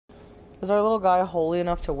Is our little guy holy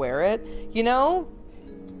enough to wear it? You know,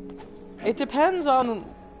 it depends on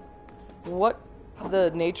what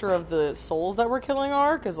the nature of the souls that we're killing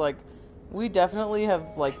are, because, like, we definitely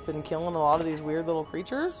have, like, been killing a lot of these weird little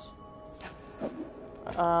creatures.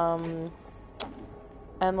 And,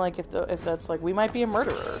 like, if that's, like, we might be a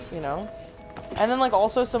murderer, you know? And then, like,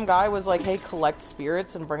 also some guy was like, hey, collect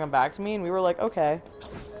spirits and bring them back to me, and we were like, okay.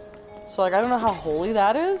 So, like, I don't know how holy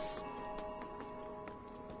that is.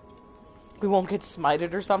 We won't get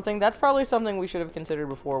smited or something. That's probably something we should have considered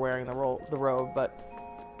before wearing the robe, but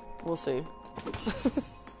we'll see.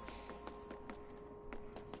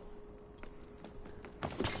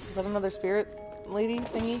 Is that another spirit lady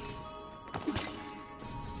thingy?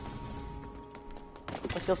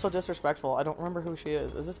 I feel so disrespectful. I don't remember who she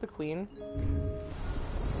is. Is this the queen?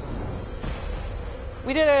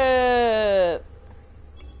 We did it!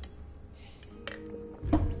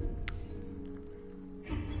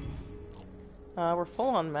 We're full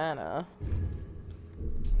on mana.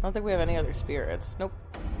 I don't think we have any other spirits. Nope.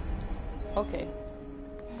 Okay.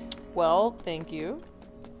 Well, thank you.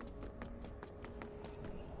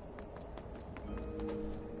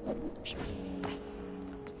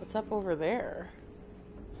 What's up over there?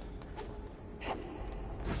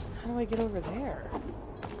 How do I get over there?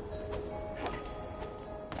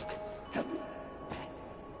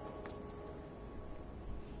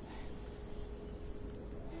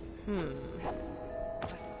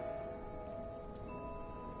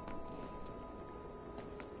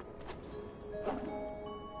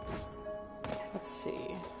 Let's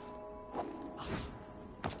see.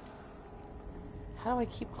 How do I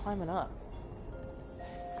keep climbing up?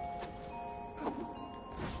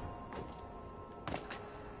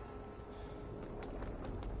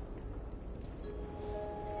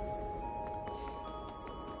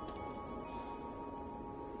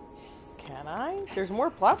 Can I? There's more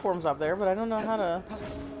platforms up there, but I don't know how to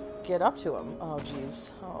get up to them. Oh, jeez.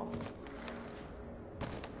 Oh.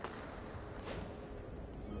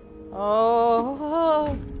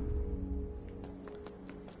 Oh.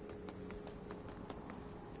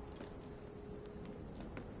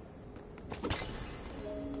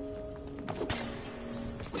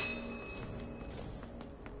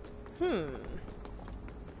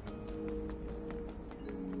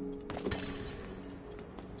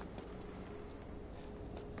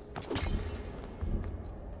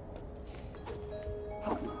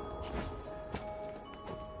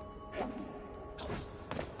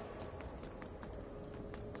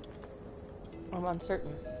 I'm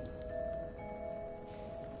uncertain.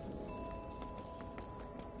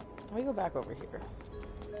 Let me go back over here.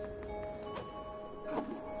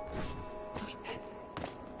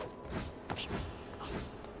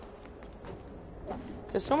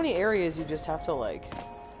 Because so many areas you just have to, like,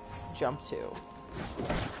 jump to.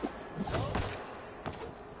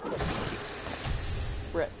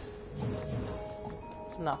 Rip.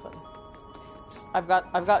 It's nothing. I've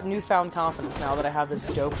got newfound confidence now that I have this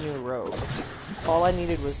dope new robe. All I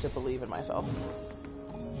needed was to believe in myself.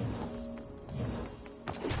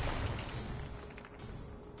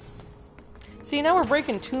 See, now we're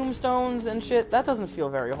breaking tombstones and shit. That doesn't feel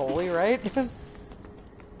very holy, right?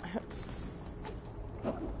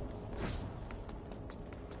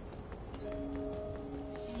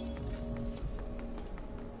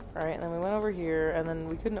 Alright, and then we went over here, and then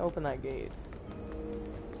we couldn't open that gate.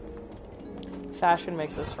 Fashion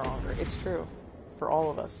makes us stronger. It's true. For all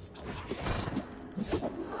of us.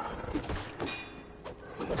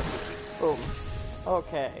 Boom.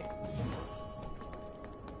 Okay.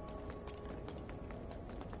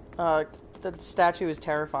 The statue is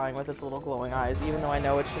terrifying with its little glowing eyes, even though I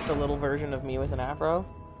know it's just a little version of me with an afro.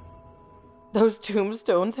 Those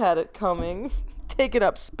tombstones had it coming. Take it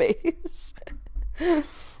up, space.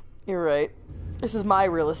 You're right. This is my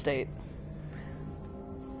real estate.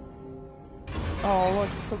 Oh, look,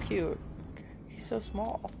 he's so cute. He's so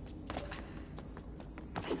small.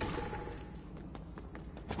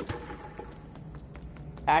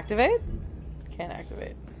 Activate? Can't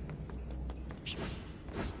activate.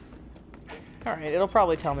 Alright, it'll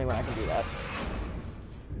probably tell me when I can do that.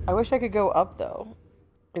 I wish I could go up, though.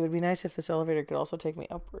 It would be nice if this elevator could also take me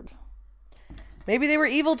upward. Maybe they were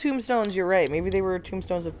evil tombstones, you're right. Maybe they were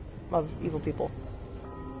tombstones of evil people.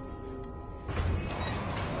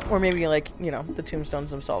 Or maybe, like, you know, the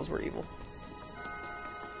tombstones themselves were evil.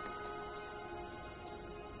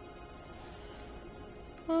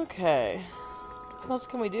 Okay. What else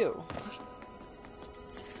can we do?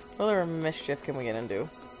 What other mischief can we get into?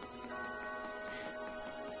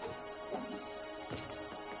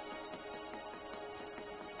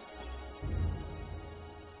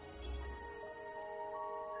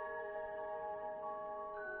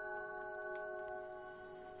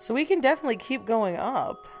 So we can definitely keep going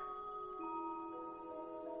up.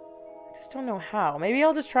 I just don't know how. Maybe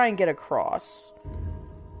I'll just try and get across.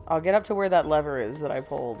 I'll get up to where that lever is that I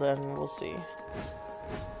pulled, and we'll see.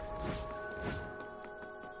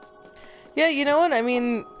 Yeah, you know what? I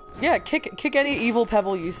mean, yeah, kick any evil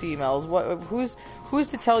pebble you see, Mel's. Who's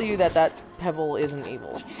to tell you that that pebble isn't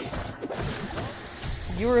evil?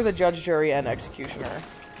 You are the judge, jury, and executioner.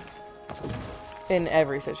 In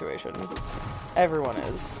every situation. Everyone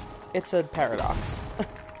is. It's a paradox.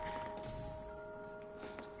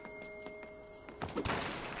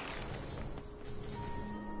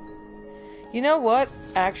 You know what?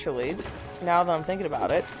 Actually, now that I'm thinking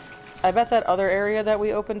about it, I bet that other area that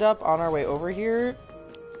we opened up on our way over here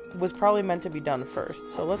was probably meant to be done first.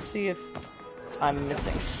 So let's see if I'm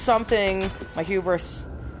missing something. My hubris.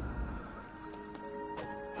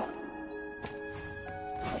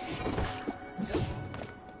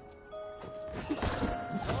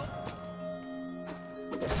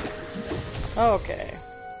 Okay.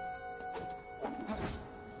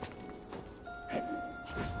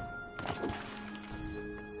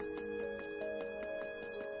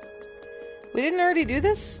 We didn't already do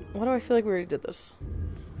this? Why do I feel like we already did this?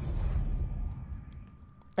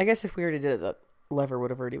 I guess if we already did it, that lever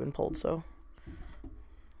would have already been pulled, so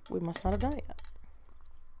we must not have done it yet.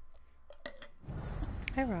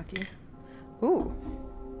 Hi, Rocky. Ooh.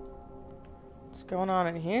 What's going on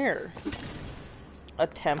in here? A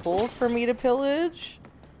temple for me to pillage?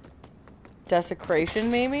 Desecration,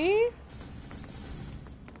 maybe?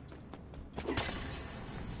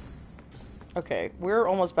 Okay, we're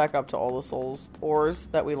almost back up to all the souls ores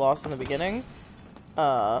that we lost in the beginning.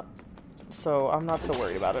 So I'm not so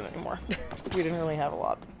worried about it anymore. We didn't really have a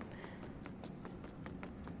lot.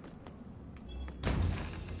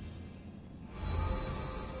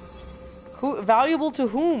 Who valuable to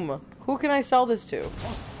whom? Who can I sell this to?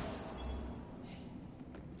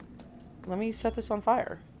 Let me set this on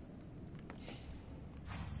fire.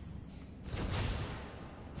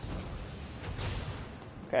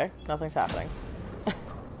 Okay, nothing's happening.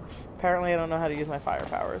 Apparently I don't know how to use my fire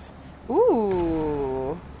powers.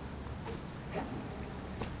 Ooh.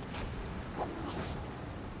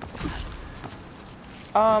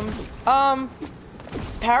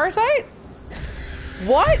 Parasite?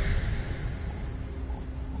 What?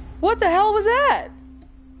 What the hell was that?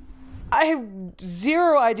 I have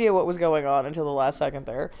zero idea what was going on until the last second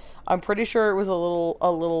there. I'm pretty sure it was a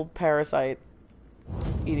little parasite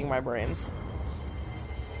eating my brains.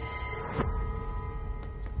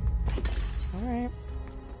 Alright.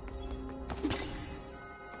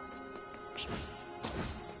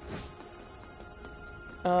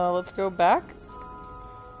 Let's go back.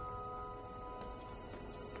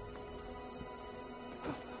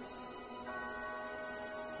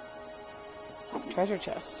 Treasure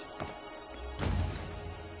chest.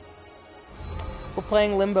 We're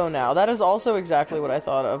playing Limbo now. That is also exactly what I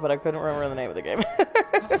thought of, but I couldn't remember the name of the game.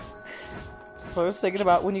 So I was thinking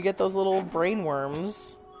about when you get those little brain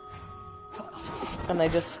worms and they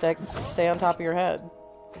just stay on top of your head.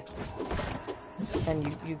 And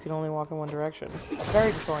you can only walk in one direction. It's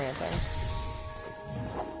very disorienting.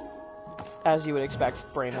 As you would expect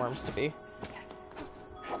brain worms to be.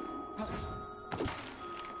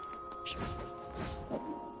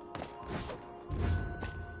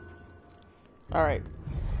 Alright.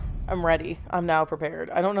 I'm ready. I'm now prepared.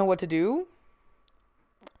 I don't know what to do,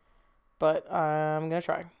 but I'm gonna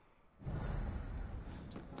try.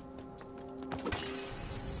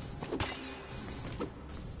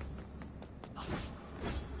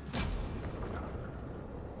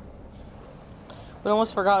 We'd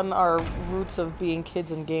almost forgotten our roots of being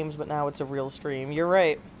kids in games, but now it's a real stream. You're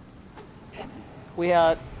right. We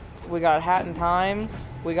got Hat in Time.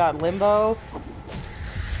 We got Limbo.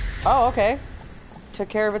 Oh, okay. Took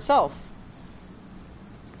care of itself.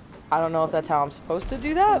 I don't know if that's how I'm supposed to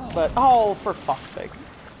do that, but... Oh, for fuck's sake.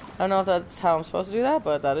 I don't know if that's how I'm supposed to do that,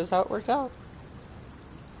 but that is how it worked out.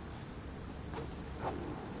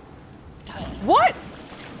 What?!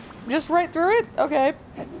 Just right through it? Okay.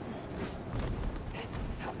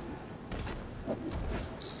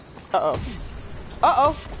 Uh-oh.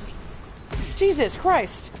 Uh-oh! Jesus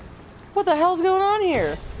Christ! What the hell's going on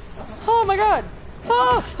here? Oh my god!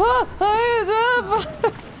 I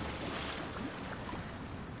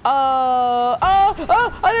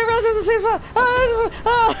didn't realize it was the same spot.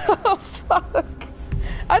 Oh, fuck.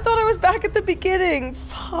 I thought I was back at the beginning.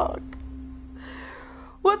 Fuck.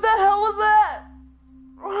 What the hell was that?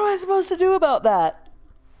 What am I supposed to do about that?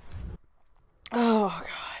 Oh, God.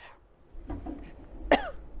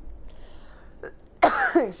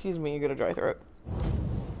 Excuse me, you got a dry throat.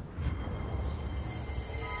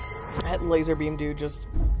 That laser beam dude just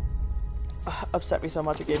upset me so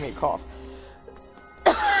much it gave me a cough.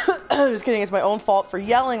 Just kidding, it's my own fault for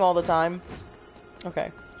yelling all the time.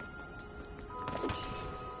 Okay.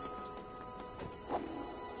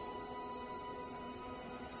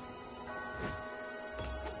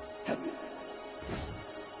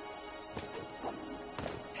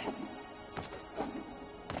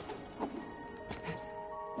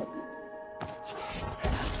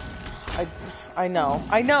 I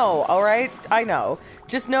know, alright? I know.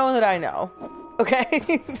 Just know that I know.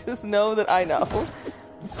 Okay? Just know that I know.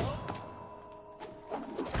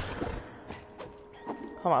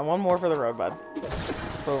 Come on, one more for the road, bud.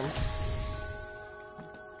 Boom.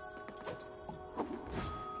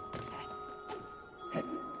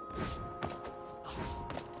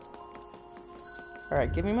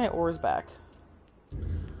 Alright, give me my oars back.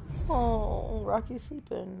 Oh, Rocky's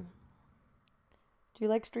sleeping. Do you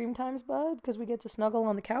like stream times, bud? Because we get to snuggle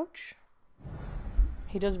on the couch?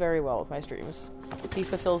 He does very well with my streams. He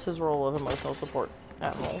fulfills his role of emotional support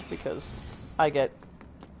animal because I get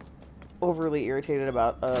overly irritated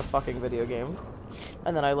about a fucking video game.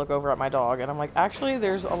 And then I look over at my dog and I'm like, actually,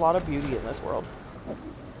 there's a lot of beauty in this world.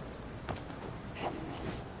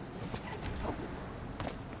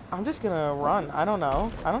 I'm just gonna run. I don't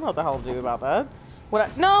know. I don't know what the hell to do about that.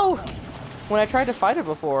 No! When I tried to fight it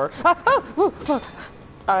before,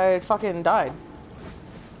 I fucking died.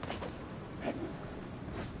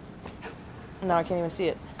 Now I can't even see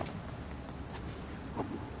it.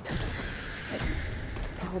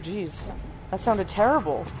 Oh, jeez. That sounded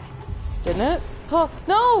terrible. Didn't it? Oh,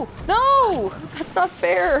 no! No! That's not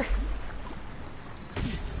fair!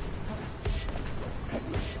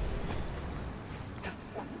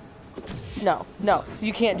 No, no,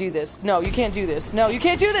 you can't do this. No, you can't do this. No, you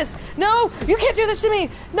can't do this! No! You can't do this to me!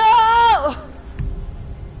 No!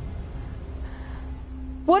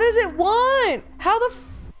 What does it want? How the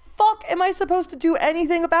fuck am I supposed to do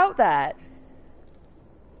anything about that?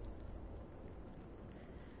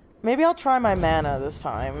 Maybe I'll try my mana this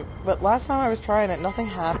time, but last time I was trying it, nothing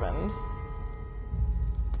happened.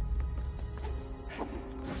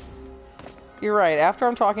 You're right, after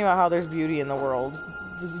I'm talking about how there's beauty in the world,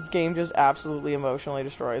 this game just absolutely emotionally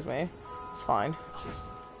destroys me. It's fine.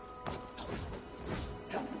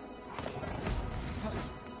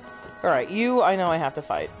 Alright, you, I know I have to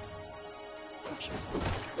fight.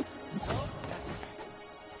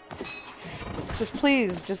 Just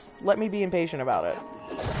please, just let me be impatient about it.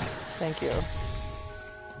 Thank you.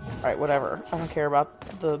 Alright, whatever. I don't care about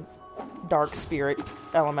the dark spirit,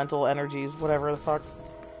 elemental energies, whatever the fuck.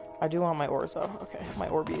 I do want my oars, though. Okay, my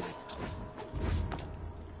orbies.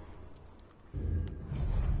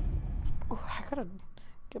 Ooh, I gotta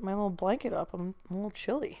get my little blanket up. I'm a little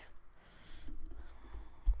chilly.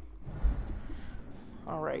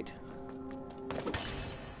 Alright.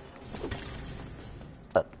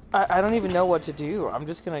 I don't even know what to do. I'm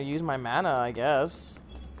just gonna use my mana, I guess.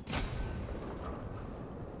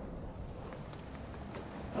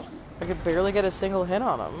 I could barely get a single hit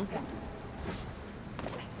on him.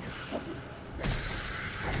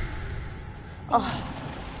 Oh.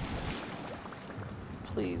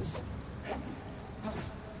 Please.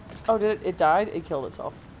 Oh, did it died? It killed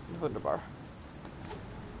itself. Wunderbar.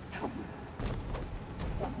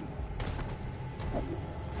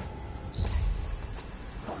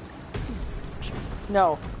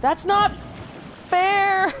 No, that's not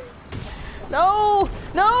fair! No!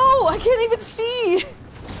 No! I can't even see!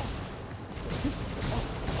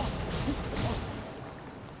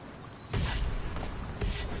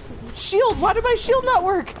 Shield! Why did my shield not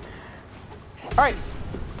work? Alright.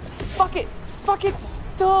 Fuck it. Fuck it.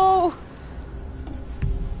 No!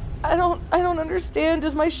 I don't understand.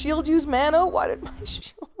 Does my shield use mana? Why did my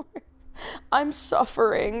shield work? I'm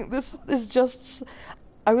suffering. This is just...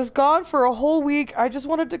 I was gone for a whole week. I just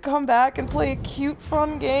wanted to come back and play a cute,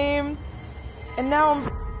 fun game. And now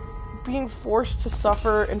I'm being forced to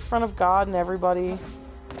suffer in front of God and everybody.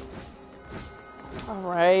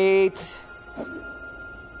 Alright.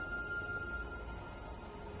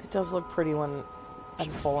 It does look pretty when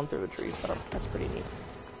I'm falling through the trees, though. That's pretty neat.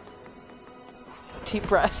 Deep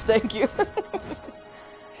breaths, thank you.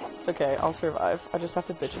 It's okay, I'll survive. I just have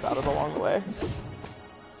to bitch about it along the way.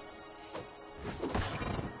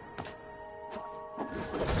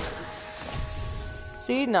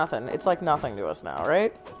 See? Nothing. It's like nothing to us now,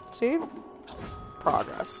 right? See?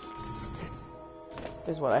 Progress.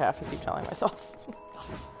 Is what I have to keep telling myself.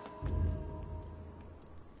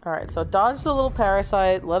 Alright, so dodge the little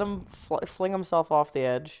parasite, let him fling himself off the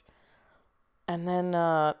edge. And then,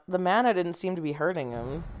 the mana didn't seem to be hurting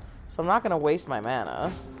him. So I'm not gonna waste my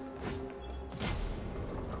mana.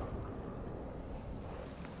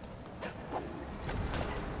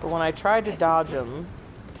 But when I tried to dodge him,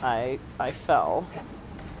 I fell.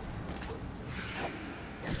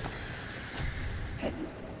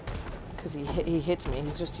 Because he hits me.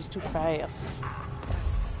 He's too fast.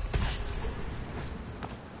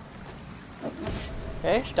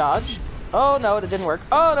 Okay, dodge. Oh no, it didn't work.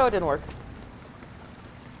 Oh no, it didn't work.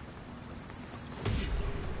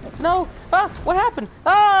 No! Ah! What happened?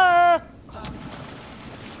 Ah!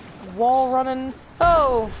 Wall running.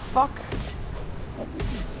 Oh, fuck.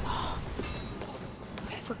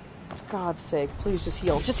 For God's sake, please just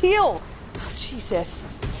heal. Just heal! Oh, Jesus.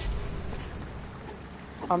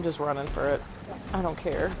 I'm just running for it. I don't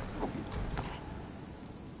care.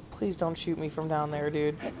 Please don't shoot me from down there,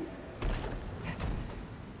 dude.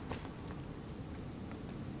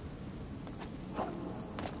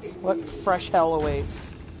 What fresh hell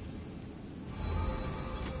awaits?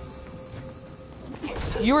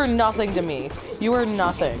 You are nothing to me. You are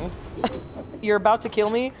nothing. You're about to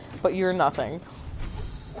kill me, but you're nothing.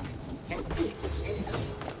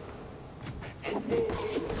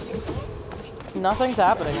 Nothing's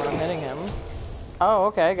happening when I'm hitting him. Oh,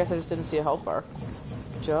 okay. I guess I just didn't see a health bar.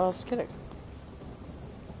 Just kidding.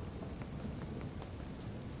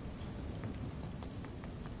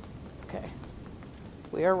 Okay.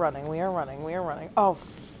 We are running. We are running. We are running. Oh,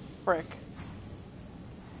 frick.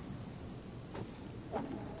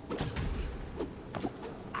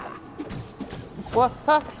 What?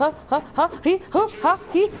 Ha, ha, ha, ha, he, hoo, ha,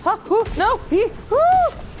 he, ha, hoo, no, he, hoo!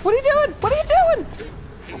 What are you doing? What are you doing?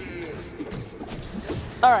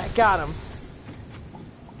 Alright, got him.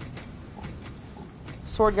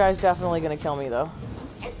 Sword guy's definitely gonna kill me, though.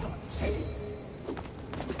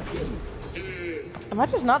 Am I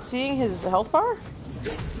just not seeing his health bar?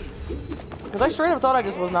 Because I straight up thought I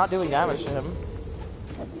just was not doing damage to him.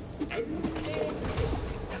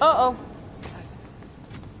 Uh-oh.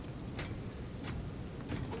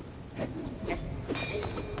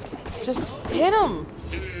 Just hit him!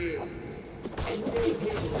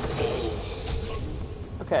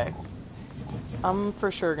 Okay. I'm for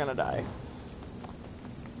sure gonna die.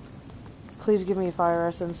 Please give me a fire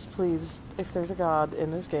essence, please. If there's a god in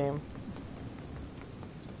this game.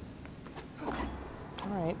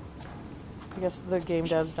 Alright. I guess the game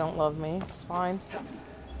devs don't love me. It's fine.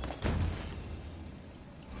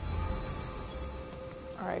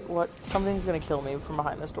 Alright, what? Something's gonna kill me from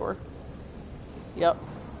behind this door. Yep.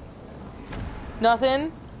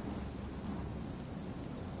 Nothing?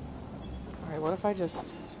 Alright, what if I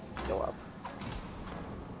just go up?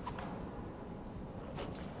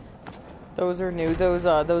 Those are new.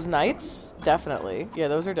 Those knights? Definitely. Yeah,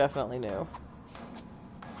 those are definitely new.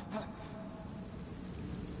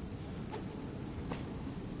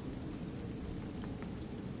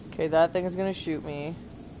 Okay, that thing is gonna shoot me.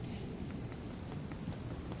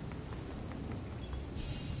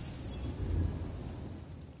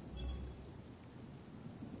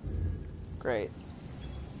 Great.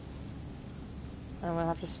 I'm gonna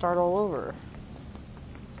have to start all over.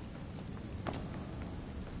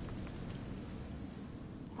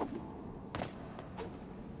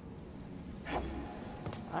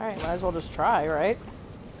 Alright, might as well just try, right?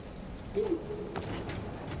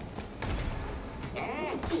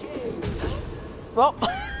 Well,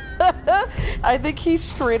 I think he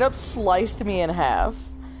straight up sliced me in half.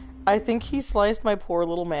 I think he sliced my poor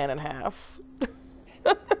little man in half.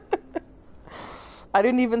 I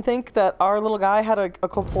didn't even think that our little guy had a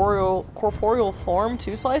corporeal form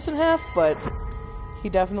to slice in half, but he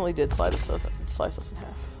definitely did slice us in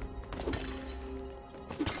half.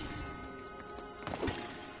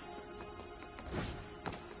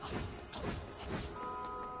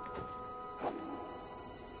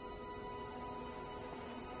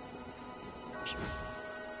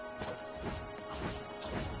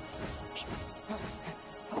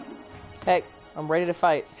 Hey, I'm ready to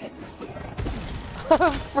fight.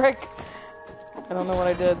 Frick. I don't know what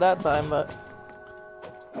I did that time, but...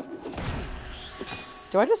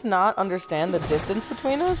 Do I just not understand the distance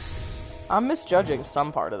between us? I'm misjudging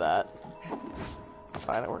some part of that. It's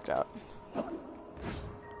fine, it worked out. I'm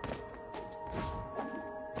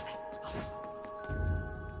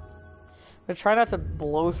gonna try not to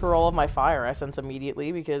blow through all of my fire essence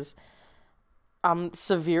immediately, because I'm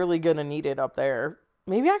severely gonna need it up there.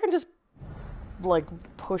 Maybe I can just like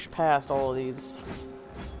push past all of these.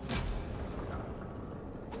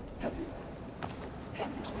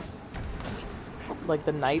 Like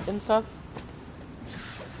the knight and stuff.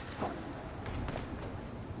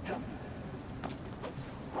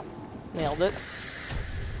 Nailed it.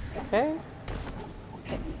 Okay.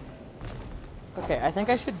 Okay, I think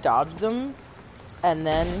I should dodge them and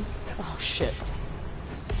then... Oh shit.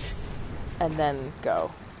 And then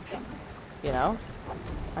go. You know?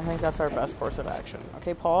 I think that's our best course of action.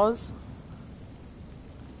 Okay, pause.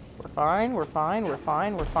 We're fine, we're fine, we're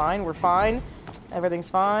fine, we're fine, we're fine. Everything's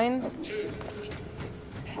fine.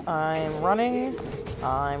 I'm running.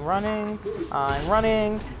 I'm running. I'm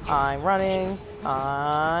running. I'm running.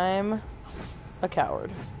 I'm a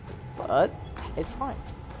coward. But it's fine.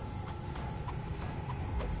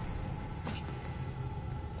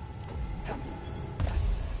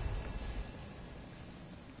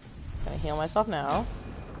 Gonna heal myself now.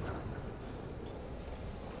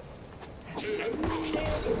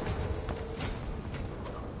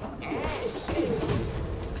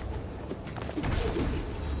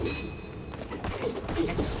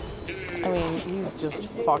 I mean, he's just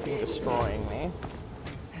fucking destroying me.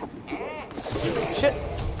 Shit!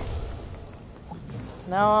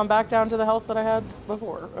 Now I'm back down to the health that I had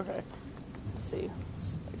before. Okay. Let's see.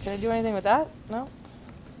 Can I do anything with that? No?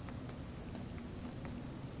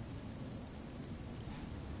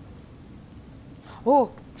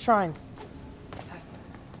 Oh! Shrine.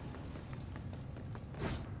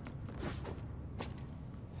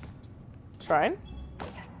 Shrine?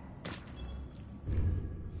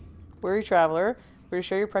 Weary traveler, will you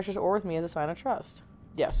share your precious ore with me as a sign of trust?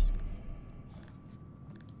 Yes.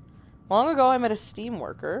 Long ago, I met a steam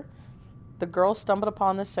worker. The girl stumbled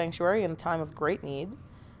upon this sanctuary in a time of great need.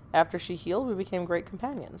 After she healed, we became great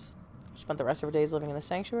companions. She spent the rest of her days living in the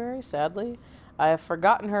sanctuary, sadly. I have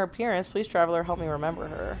forgotten her appearance. Please, traveler, help me remember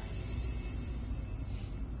her.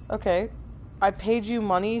 Okay. I paid you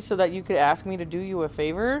money so that you could ask me to do you a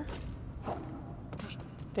favor?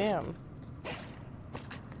 Damn.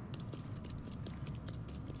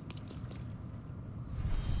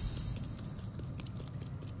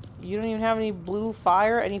 You don't even have any blue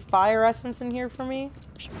fire, any fire essence in here for me?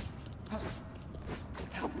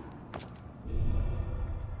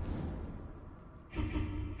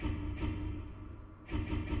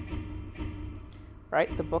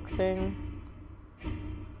 Right, the book thing.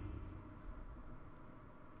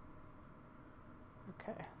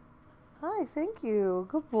 Okay. Hi, thank you.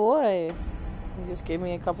 Good boy. You just gave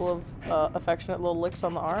me a couple of affectionate little licks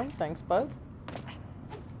on the arm. Thanks, bud.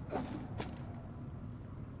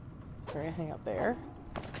 Is there anything up there?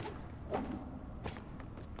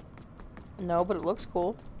 No, but it looks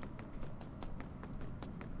cool.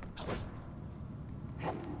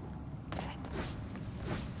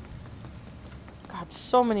 God,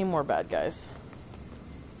 so many more bad guys.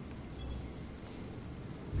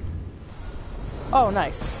 Oh,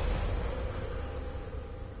 nice.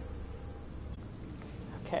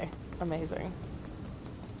 Okay, amazing.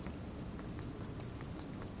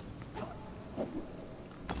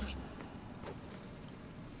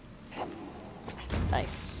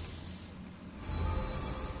 Nice.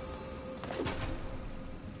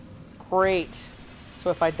 Great.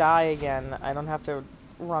 So if I die again, I don't have to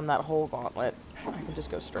run that whole gauntlet. I can just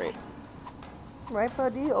go straight. Right,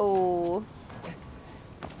 buddy? Oh.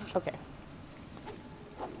 Okay.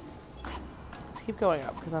 Let's keep going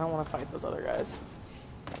up, because I don't want to fight those other guys.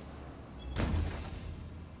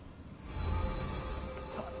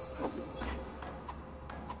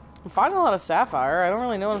 I'm finding a lot of sapphire. I don't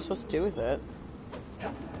really know what I'm supposed to do with it.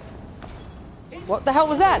 What the hell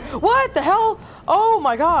was that? What the hell? Oh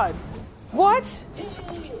my god. What?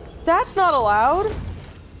 That's not allowed.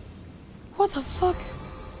 What the fuck?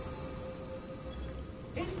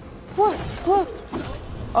 What? What?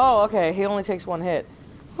 Oh, okay. He only takes one hit.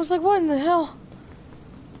 I was like, what in the hell?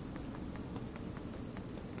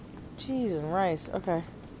 Jeez and rice. Okay.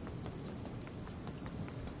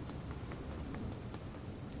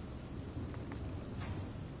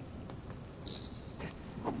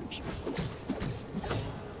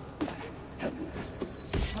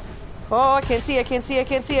 Oh, I can't see, I can't see, I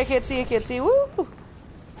can't see, I can't see, I can't see. Woo!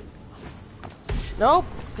 Nope,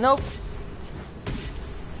 nope.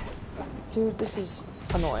 Dude, this is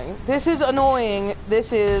annoying. This is annoying.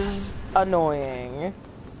 This is annoying.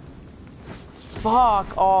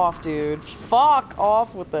 Fuck off, dude. Fuck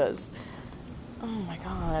off with this. Oh my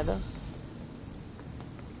god.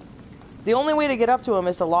 The only way to get up to him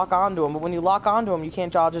is to lock onto him, but when you lock onto him, you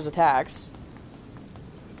can't dodge his attacks.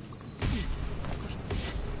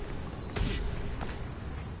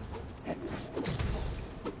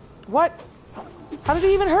 What? How did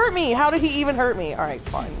he even hurt me? How did he even hurt me? Alright,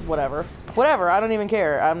 fine. Whatever. Whatever, I don't even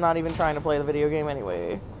care. I'm not even trying to play the video game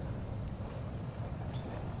anyway.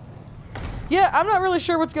 Yeah, I'm not really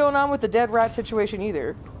sure what's going on with the dead rat situation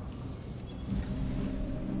either.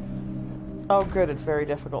 Oh good, it's very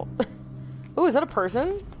difficult. Ooh, is that a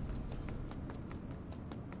person?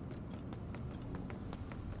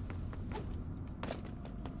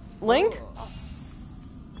 Link?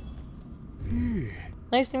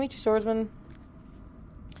 Nice to meet you, swordsman.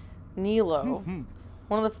 Nilo.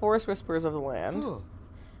 One of the forest whisperers of the land.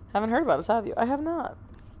 Haven't heard about us, have you? I have not.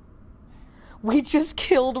 We just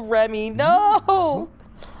killed Remy. No!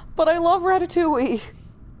 But I love Ratatouille.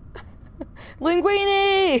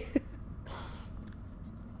 Linguini!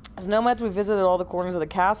 As nomads, we visited all the corners of the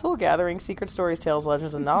castle, gathering secret stories, tales,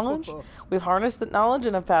 legends, and knowledge. We've harnessed that knowledge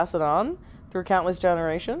and have passed it on through countless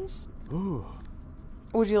generations.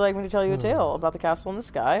 Would you like me to tell you a tale about the castle in the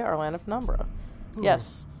sky, our land of Penumbra?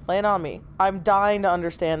 Yes, lay it on me. I'm dying to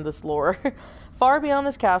understand this lore. Far beyond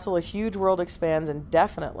this castle, a huge world expands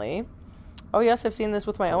indefinitely. Oh yes, I've seen this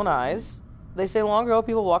with my own eyes. They say long ago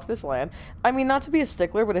people walked this land. I mean, not to be a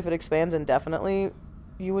stickler, but if it expands indefinitely,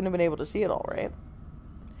 you wouldn't have been able to see it all, right?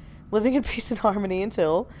 Living in peace and harmony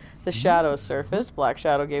until the shadows surfaced. Black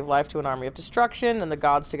Shadow gave life to an army of destruction, and the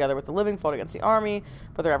gods together with the living fought against the army,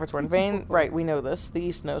 but their efforts were in vain. Right, we know this. The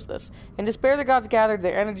East knows this. In despair, the gods gathered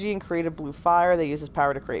their energy and created blue fire. They used this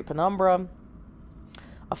power to create Penumbra,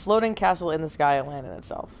 a floating castle in the sky, a land in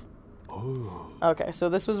itself. Okay, so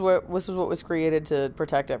this was what was created to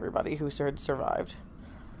protect everybody who had survived.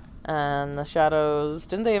 And the shadows...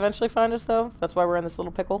 Didn't they eventually find us, though? That's why we're in this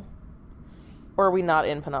little pickle? Or are we not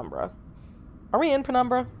in Penumbra? Are we in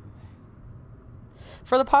Penumbra?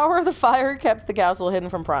 For the power of the fire kept the castle hidden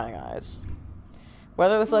from prying eyes.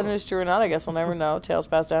 Whether this legend is true or not, I guess we'll never know. Tales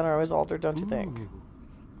passed down are always altered, don't you think?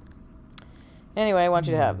 Anyway, I want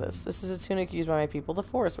you to have this. This is a tunic used by my people, the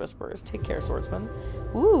Forest Whisperers. Take care, swordsman.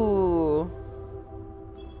 Ooh.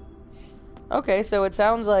 Okay, so it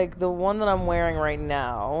sounds like the one that I'm wearing right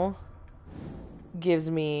now gives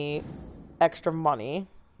me extra money.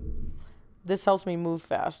 This helps me move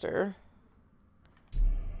faster.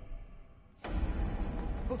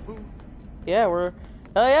 Yeah, we're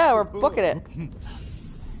booking it.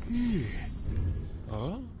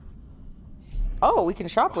 Oh, we can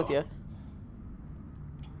shop with you.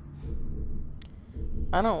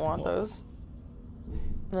 I don't want those.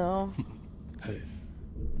 No.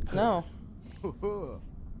 No.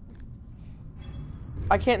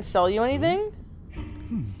 I can't sell you anything?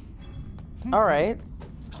 Alright.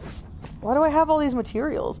 Why do I have all these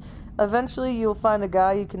materials? Eventually you'll find a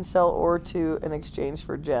guy you can sell ore to in exchange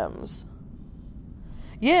for gems.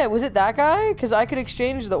 Yeah, was it that guy? Because I could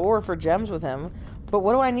exchange the ore for gems with him. But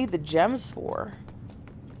what do I need the gems for?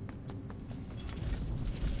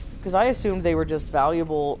 Because I assumed they were just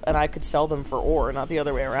valuable and I could sell them for ore, not the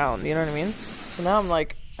other way around. You know what I mean? So now I'm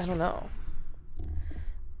like, I don't know.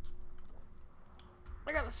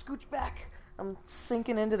 I gotta scooch back. I'm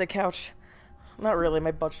sinking into the couch. Not really,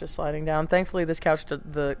 my butt's just sliding down. Thankfully, this couch,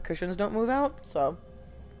 the cushions don't move out, so...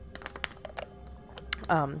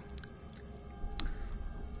 I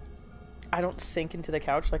don't sink into the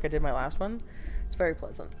couch like I did my last one. It's very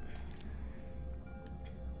pleasant.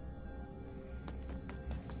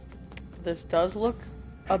 This does look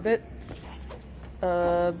a bit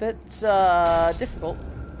difficult.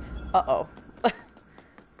 Uh-oh.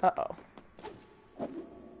 Uh-oh.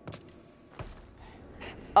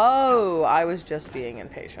 Oh, I was just being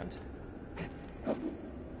impatient.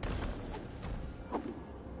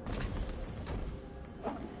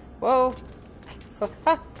 Whoa. Oh,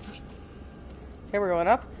 ah. Okay, we're going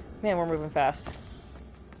up. Man, we're moving fast.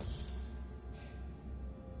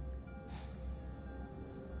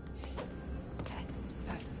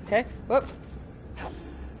 Okay, whoop.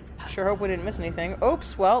 Sure hope we didn't miss anything.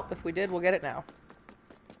 Oops, well, if we did, we'll get it now.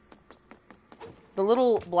 The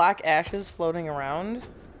little black ashes floating around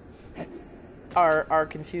are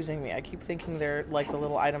confusing me. I keep thinking they're like the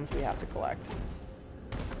little items we have to collect.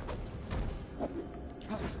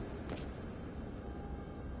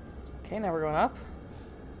 Okay, now we're going up.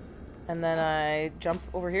 And then I jump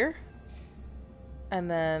over here. And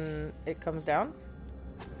then it comes down.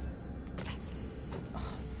 Oh,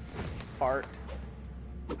 fart.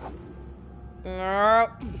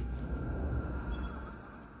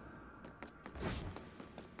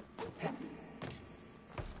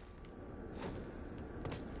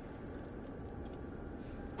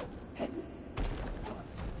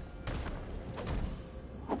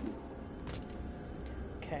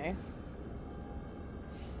 Okay.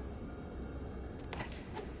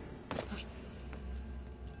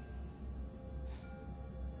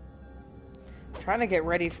 Trying to get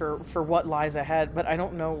ready for what lies ahead, but I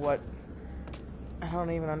don't know what... I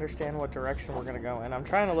don't even understand what direction we're gonna go in. I'm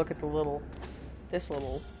trying to look at the little... This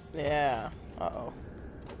little... Yeah. Uh-oh.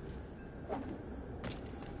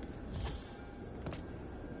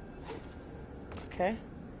 Okay.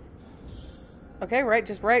 Okay, right,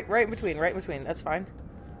 just right in between. That's fine.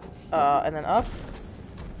 And then up.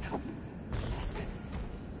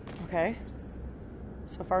 Okay.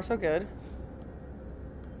 So far, so good.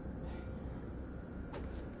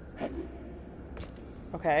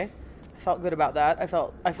 Okay. I felt good about that. I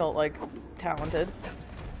felt like talented.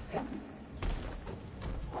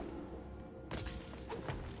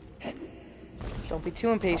 Don't be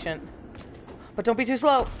too impatient. But don't be too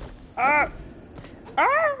slow. Ah!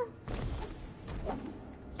 Ah!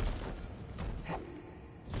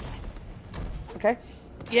 Okay.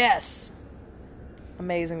 Yes!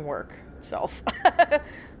 Amazing work, self.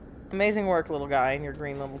 Amazing work, little guy, in your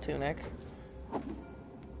green little tunic.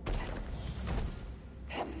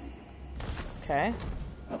 Okay.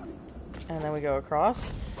 And then we go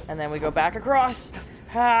across. And then we go back across.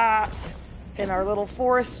 Ha! In our little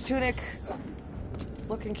forest tunic.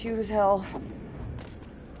 Looking cute as hell.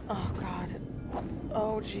 Oh, God.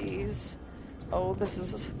 Oh, jeez. Oh, this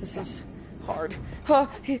is hard.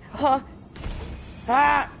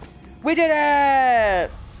 Ah! We did it!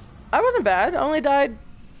 I wasn't bad. I only died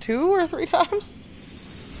 2 or 3 times.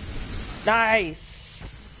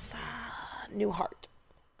 Nice. New heart.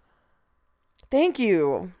 Thank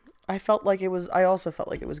you. I also felt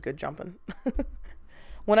like it was good jumping.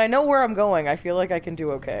 When I know where I'm going, I feel like I can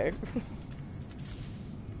do okay.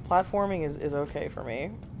 Platforming is okay for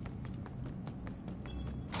me.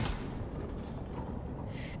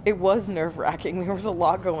 It was nerve-wracking. There was a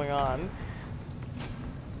lot going on.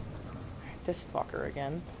 This fucker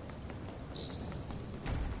again.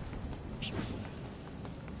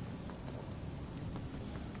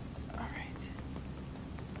 Alright.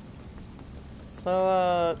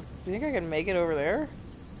 So, do you think I can make it over there?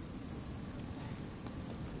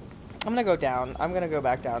 I'm gonna go down. I'm gonna go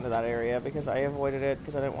back down to that area because I avoided it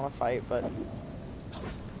because I didn't want to fight, but...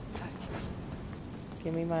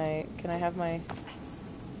 Give me my... Can I have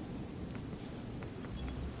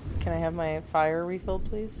my fire refilled,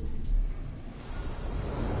 please?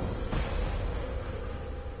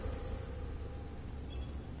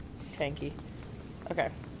 Tanky. Okay.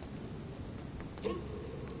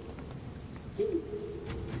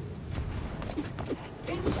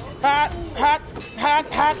 Hot! Hot!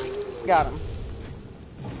 Hot! Hot! Got him.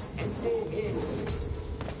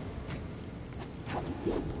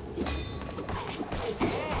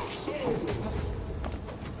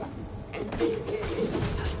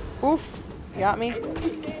 Oof. Got me.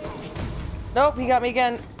 Nope, he got me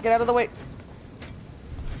again. Get out of the way.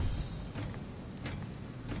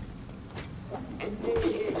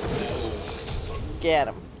 Get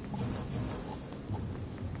him.